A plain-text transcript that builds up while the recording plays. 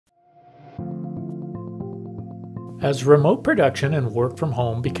As remote production and work from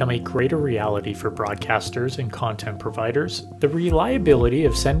home become a greater reality for broadcasters and content providers, the reliability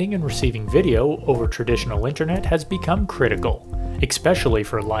of sending and receiving video over traditional internet has become critical, especially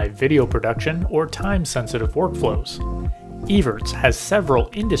for live video production or time-sensitive workflows. Evertz has several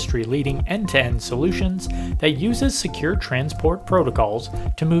industry-leading end-to-end solutions that uses secure transport protocols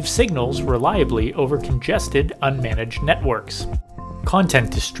to move signals reliably over congested, unmanaged networks.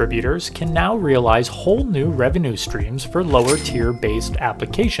 Content distributors can now realize whole new revenue streams for lower-tier based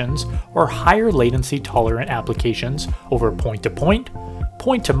applications or higher latency tolerant applications over point-to-point,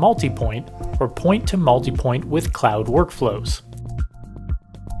 point-to-multipoint, or point-to-multipoint with cloud workflows.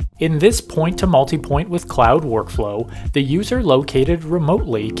 In this point-to-multipoint with cloud workflow, the user located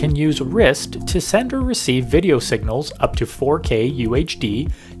remotely can use RIST to send or receive video signals up to 4K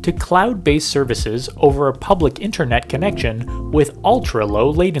UHD to cloud-based services over a public internet connection with ultra-low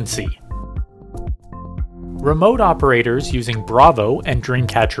latency. Remote operators using Bravo and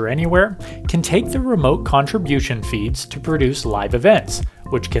Dreamcatcher Anywhere can take the remote contribution feeds to produce live events,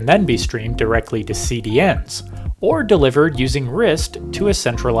 which can then be streamed directly to CDNs, or delivered using RIST to a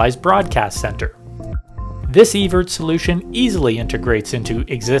centralized broadcast center. This Evertz solution easily integrates into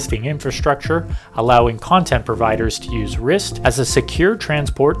existing infrastructure, allowing content providers to use RIST as a secure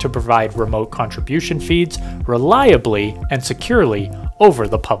transport to provide remote contribution feeds reliably and securely over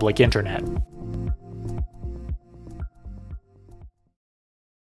the public internet.